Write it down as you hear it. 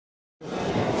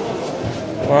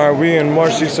Alright, we in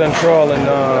Marche Central in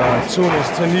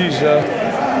Tunis, Tunisia.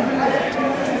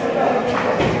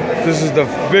 This is the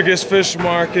biggest fish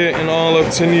market in all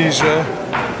of Tunisia,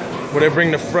 where they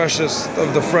bring the freshest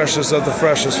of the freshest of the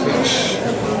freshest fish.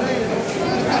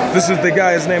 This is the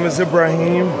guy, his name is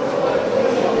Ibrahim.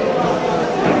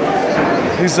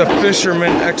 He's a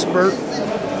fisherman expert.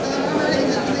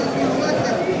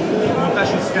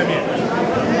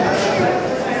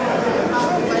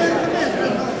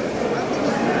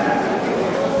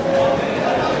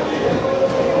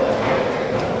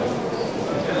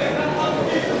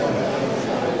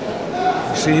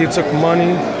 See, he took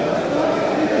money.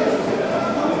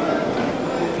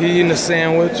 He eating a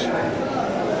sandwich.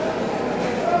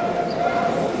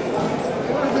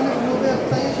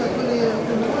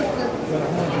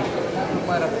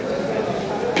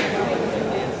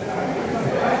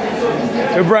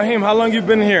 Ibrahim, how long you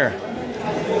been here?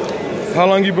 How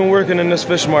long you been working in this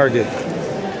fish market?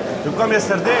 You come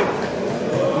yesterday?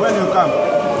 When you come?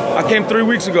 I came 3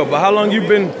 weeks ago, but how long you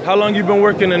been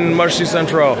working in Marche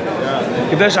Central?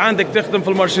 قديش عندك تخدم في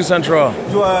المارشي سنترال؟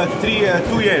 2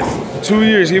 years. 2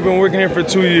 years. He's been working here for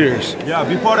 2 years. Yeah,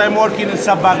 before I'm working in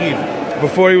submarine.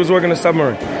 Before he was working in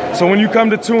submarine. So when you come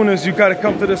to Tunis, you gotta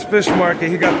come to this fish market.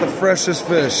 He got the freshest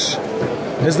fish.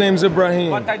 His name's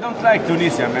Ibrahim. But I don't like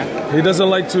Tunisia, man. He doesn't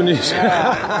like Tunisia.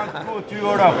 Yeah, I want to go to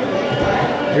Europe.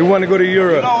 He want to go to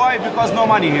Europe. You know why? Because no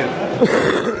money here.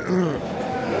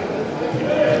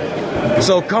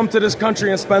 So come to this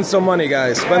country and spend some money,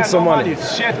 guys. Spend some money.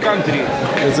 It's shit country.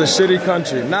 It's a shitty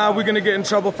country. Now we're gonna get in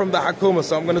trouble from the Hakuma,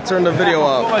 so I'm gonna turn the video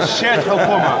off. Shit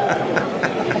Hakuma.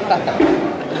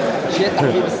 Shit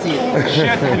حبيب السيد.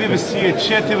 Shit حبيب السيد.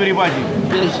 Shit everybody.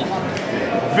 Veggie.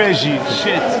 Veggie.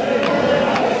 Shit.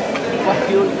 Fuck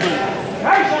you.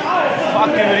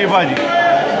 Fuck everybody.